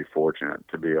feel very fortunate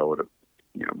to be able to,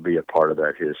 be a part of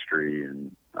that history.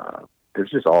 And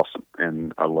it's just awesome.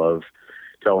 And I love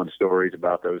telling stories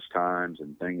about those times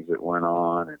and things that went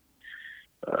on. And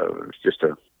it's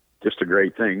just a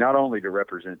great thing, not only to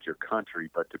represent your country,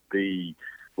 but to be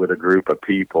with a group of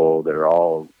people that are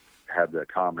all have the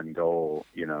common goal,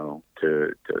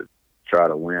 to try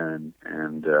to win.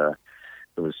 And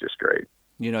it was just great.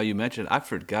 You mentioned, I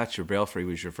forgot your Belfry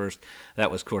was your first. That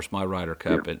was, of course, my Ryder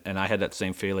Cup, yeah. and I had that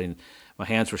same feeling. My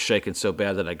hands were shaking so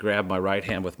bad that I grabbed my right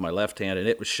hand with my left hand, and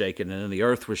it was shaking, and then the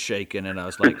earth was shaking, and I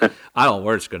was like, I don't know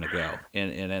where it's going to go.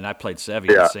 And I played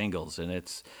Seve in singles, and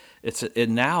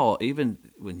and now, even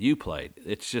when you played,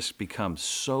 it's just become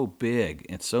so big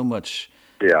and so much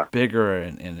bigger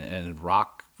and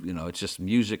rock, it's just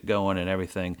music going and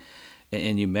everything.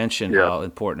 And you mentioned how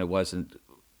important it was. And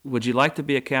would you like to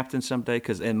be a captain someday?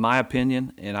 Because in my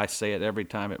opinion, and I say it every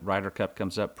time at Ryder Cup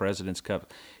comes up, President's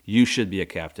Cup, you should be a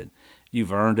captain.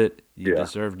 You've earned it. You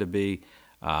deserve to be.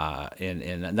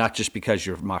 And not just because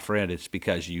you're my friend, it's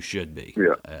because you should be.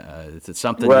 Yeah. Is it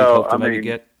something you hope to maybe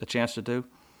get a chance to do?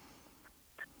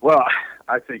 Well,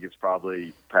 I think it's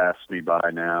probably passed me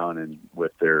by now, and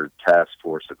with their task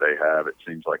force that they have, it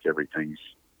seems like everything's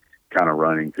kind of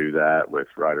running through that with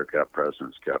Ryder Cup,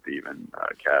 President's Cup, even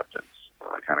captains.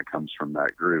 Kind of comes from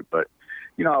that group. But,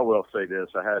 I will say this.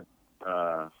 I had,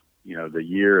 the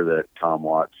year that Tom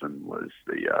Watson was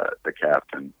the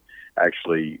captain,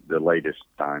 actually the latest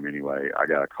time anyway, I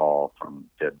got a call from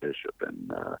Ted Bishop.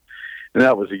 And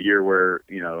that was a year where,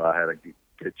 I had a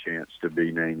good chance to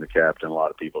be named the captain. A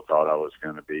lot of people thought I was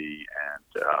going to be.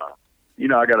 And,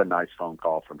 I got a nice phone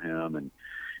call from him, and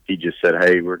he just said,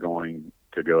 hey, we're going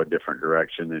to go a different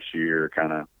direction this year,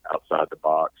 kind of outside the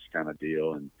box kind of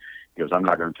deal. And he goes, I'm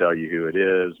not going to tell you who it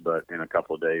is, but in a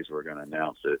couple of days we're going to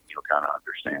announce it. You'll kind of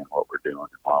understand what we're doing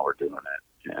and why we're doing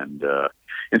it. And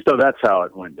so that's how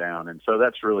it went down. And so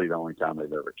that's really the only time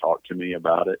they've ever talked to me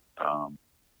about it.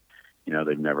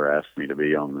 They've never asked me to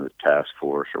be on the task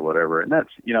force or whatever. And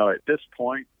that's, at this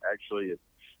point, actually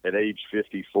at age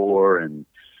 54 and,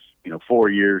 4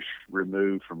 years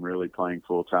removed from really playing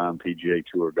full-time PGA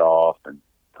Tour golf, and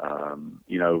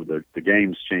the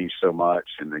game's changed so much,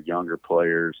 and the younger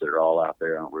players that are all out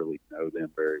there, I don't really know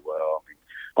them very well. I mean,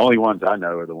 only ones I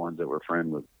know are the ones that were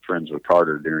friends with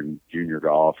Carter during junior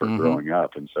golf or growing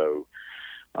up. And so,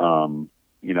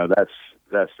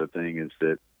 that's the thing is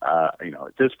that,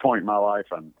 at this point in my life,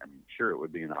 I'm sure it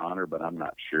would be an honor, but I'm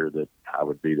not sure that I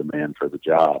would be the man for the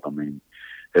job. I mean,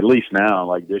 at least now,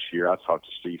 like this year, I talked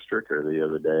to Steve Stricker the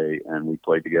other day, and we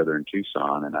played together in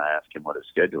Tucson, and I asked him what his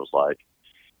schedule's like.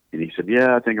 And he said,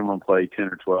 I think I'm going to play 10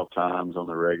 or 12 times on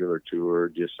the regular tour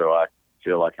just so I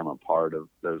feel like I'm a part of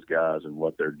those guys and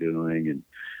what they're doing. And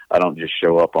I don't just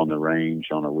show up on the range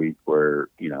on a week where,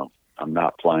 I'm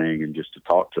not playing and just to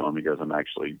talk to them, because I'm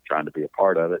actually trying to be a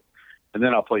part of it. And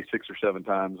then I'll play 6 or 7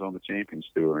 times on the Champions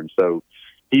Tour. And so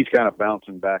he's kind of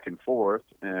bouncing back and forth,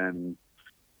 and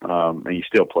he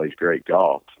still plays great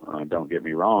golf. Don't get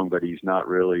me wrong, but he's not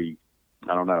really,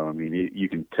 I don't know. I mean, you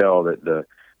can tell that the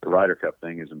Ryder Cup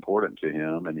thing is important to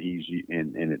him, and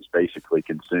and it's basically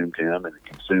consumed him, and it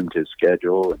consumed his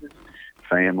schedule and his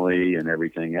family and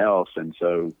everything else. And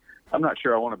so I'm not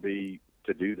sure I want to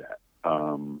do that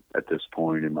at this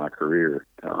point in my career,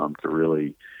 to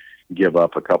really give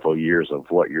up a couple of years of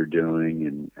what you're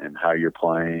doing and how you're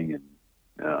playing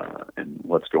and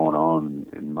what's going on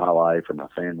in my life and my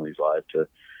family's life to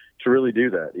really do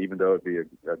that, even though it'd be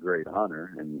a great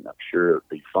honor, and I'm sure it'd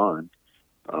be fun.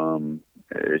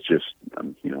 It's just,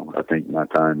 I think my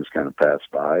time has kind of passed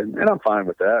by, and I'm fine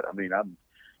with that. I mean, I'm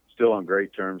still on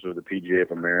great terms with the PGA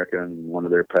of America and one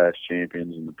of their past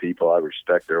champions and the people. I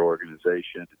respect their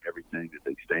organization and everything that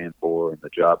they stand for and the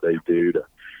job they do to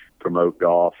promote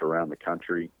golf around the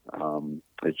country.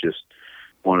 It's just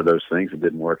one of those things that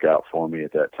didn't work out for me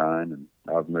at that time, and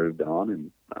I've moved on,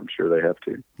 and I'm sure they have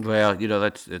too. Well,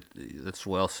 that's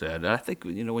well said. I think,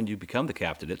 when you become the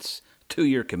captain, it's a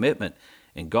 2-year commitment,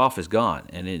 and golf is gone.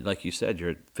 And like you said,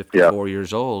 you're 54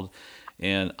 years old,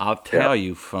 and I'll tell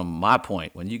you from my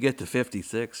point, when you get to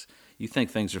 56, you think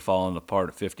things are falling apart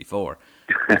at 54.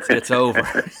 It's over.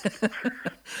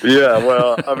 Yeah,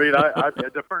 well, I mean, I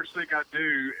the first thing I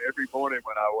do every morning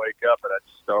when I wake up, and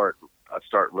I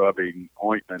start rubbing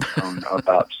ointment on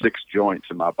about 6 joints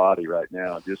in my body right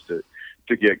now, just to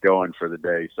to get going for the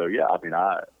day. So yeah, I mean,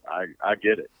 I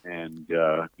get it. And,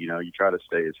 you try to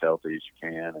stay as healthy as you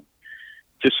can, and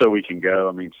just so we can go.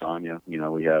 I mean, Sonia,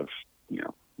 we have,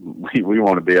 we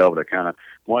want to be able to kind of,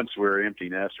 once we're empty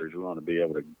nesters, we want to be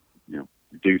able to,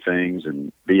 do things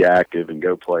and be active and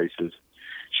go places.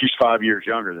 She's 5 years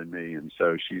younger than me, and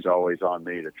so she's always on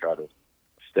me to try to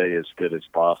stay as fit as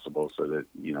possible so that,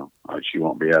 she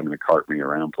won't be having to cart me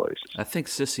around places. I think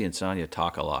Sissy and Sonia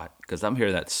talk a lot because I'm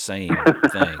hearing that same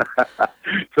thing.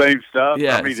 Same stuff.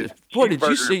 Yeah. I mean, boy, did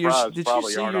you see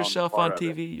yourself on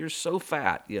TV? TV? You're so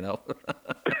fat,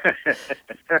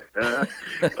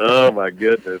 Oh my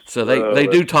goodness. So they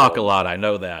do talk a lot. I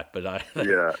know that, but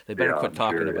they better quit I'm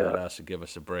talking sure, about us and give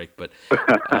us a break. But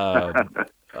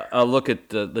I'll look at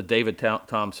the David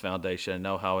Toms Foundation. I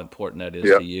know how important that is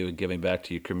to you and giving back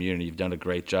to your community. You've done a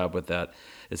great job with that.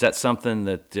 Is that something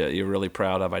that you're really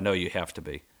proud of? I know you have to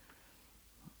be.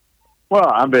 Well,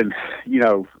 I've been,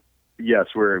 yes,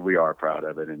 we are proud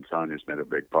of it, and Sonia's been a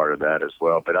big part of that as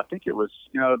well. But I think it was,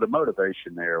 the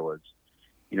motivation there was,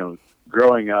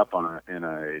 growing up in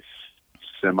a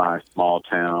semi-small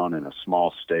town in a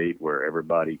small state where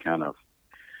everybody kind of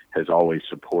has always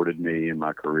supported me in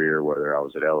my career, whether I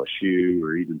was at LSU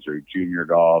or even through junior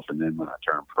golf. And then when I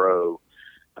turned pro,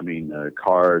 I mean, the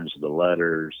cards, the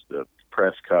letters, the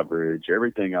press coverage,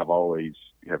 everything I've always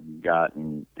have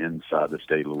gotten inside the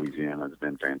state of Louisiana has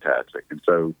been fantastic. And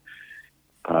so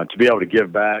to be able to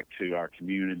give back to our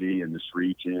community in this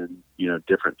region,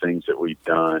 different things that we've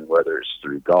done, whether it's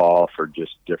through golf or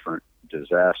just different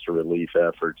disaster relief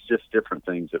efforts, just different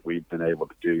things that we've been able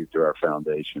to do through our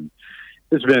foundation,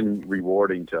 it's been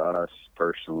rewarding to us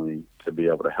personally to be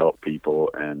able to help people.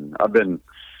 And I've been,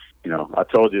 I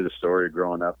told you the story of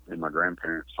growing up in my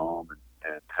grandparents' home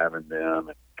and having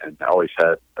them, and I always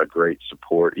had a great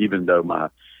support, even though my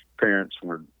parents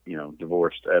were,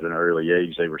 divorced at an early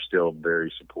age. They were still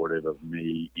very supportive of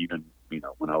me, even,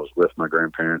 when I was with my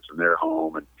grandparents in their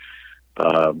home. And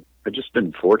I've just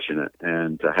been fortunate,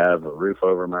 and to have a roof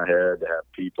over my head, to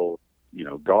have people,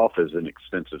 golf is an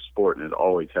expensive sport, and it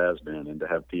always has been. And to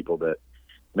have people that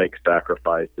make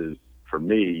sacrifices for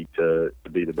me to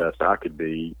be the best I could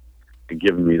be and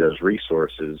giving me those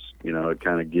resources, it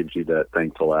kind of gives you that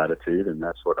thankful attitude. And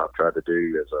that's what I've tried to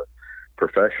do as a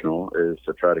professional, is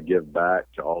to try to give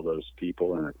back to all those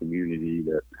people in a community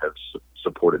that have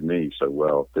supported me so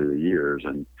well through the years.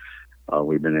 And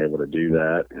we've been able to do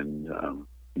that. And,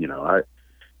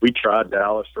 we tried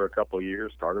Dallas for a couple of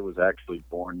years. Carter was actually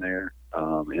born there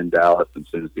in Dallas, and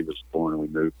as soon as he was born, we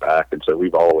moved back. And so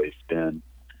we've always been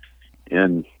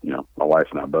in, my wife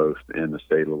and I both, in the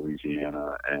state of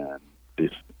Louisiana and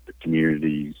these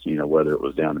communities, whether it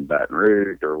was down in Baton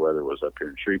Rouge or whether it was up here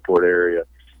in Shreveport area.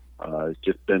 It's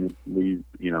just been,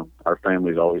 our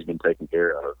family's always been taken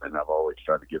care of, and I've always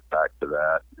tried to give back to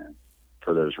that. And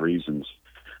for those reasons,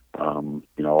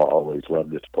 I always love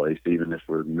this place. Even if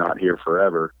we're not here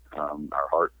forever, our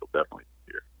hearts will definitely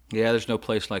be here. Yeah, there's no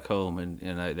place like home.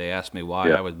 And they asked me why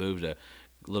I would move to a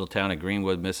little town in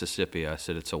Greenwood, Mississippi. I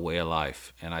said it's a way of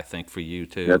life, and I think for you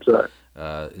too. That's right.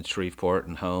 In Shreveport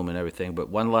and home and everything. But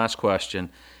one last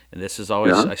question, and this is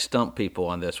always, I stump people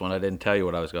on this one. I didn't tell you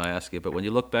what I was going to ask you, but when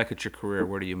you look back at your career,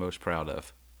 what are you most proud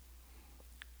of?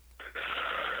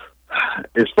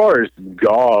 As far as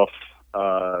golf,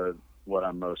 what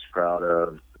I'm most proud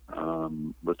of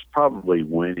was probably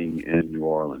winning in New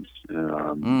Orleans.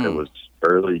 It was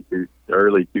early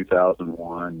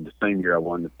 2001, the same year I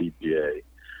won the PGA.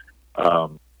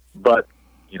 But,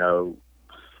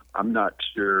 I'm not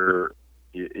sure.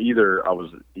 Either I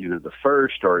was the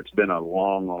first, or it's been a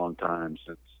long, long time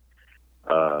since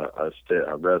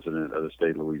a resident of the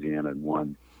state of Louisiana and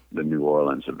won the New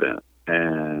Orleans event.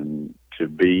 And to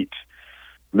beat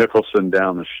Mickelson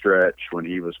down the stretch when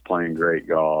he was playing great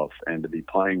golf, and to be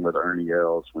playing with Ernie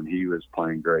Els when he was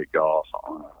playing great golf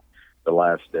on the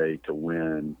last day to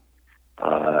win.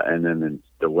 And then in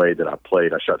the way that I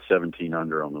played, I shot 17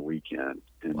 under on the weekend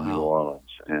in New Orleans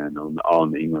and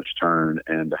on the English turn,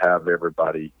 and to have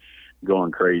everybody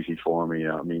going crazy for me.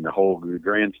 I mean, the whole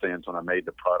grandstands, when I made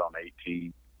the putt on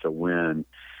 18 to win,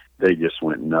 they just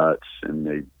went nuts, and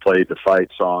they played the fight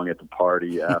song at the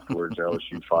party afterwards,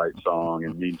 LSU fight song.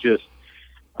 And I mean,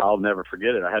 I'll never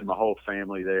forget it. I had my whole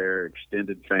family there,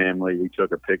 extended family. We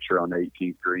took a picture on the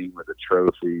 18th green with a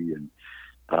trophy, and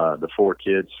the Four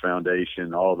Kids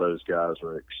Foundation, all those guys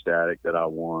were ecstatic that I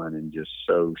won and just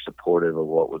so supportive of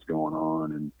what was going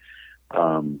on.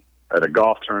 And at a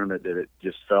golf tournament that it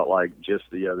just felt like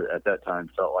at that time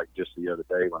felt like just the other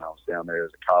day when I was down there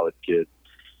as a college kid,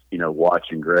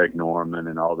 watching Greg Norman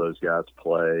and all those guys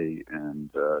play,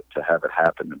 and to have it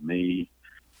happen to me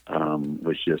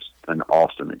was just an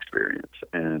awesome experience,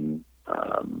 and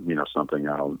something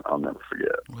I'll never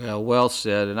forget. Well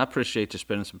said, and I appreciate you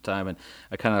spending some time. And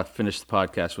I kind of finished the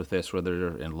podcast with this: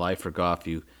 whether in life or golf,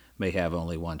 you may have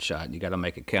only one shot. You got to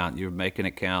make it count. You're making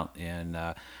it count, and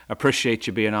I appreciate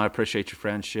you being on. I appreciate your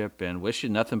friendship, and wish you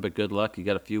nothing but good luck. You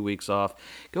got a few weeks off.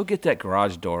 Go get that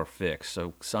garage door fixed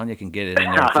so Sonia can get it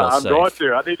in there and feel I'm safe. going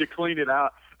to. I need to clean it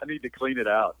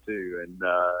out. Too. And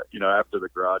after the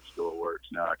garage door works,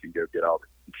 now I can go get all the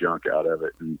junk out of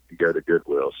it and go to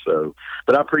Goodwill. So,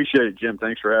 but I appreciate it, Jim.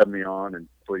 Thanks for having me on, and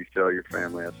please tell your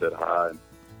family I said hi. And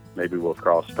maybe we'll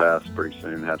cross paths pretty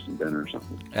soon and have some dinner or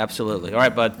something. Absolutely. All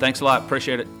right, bud. Thanks a lot.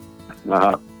 Appreciate it.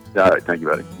 All right. Thank you,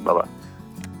 buddy. Bye-bye.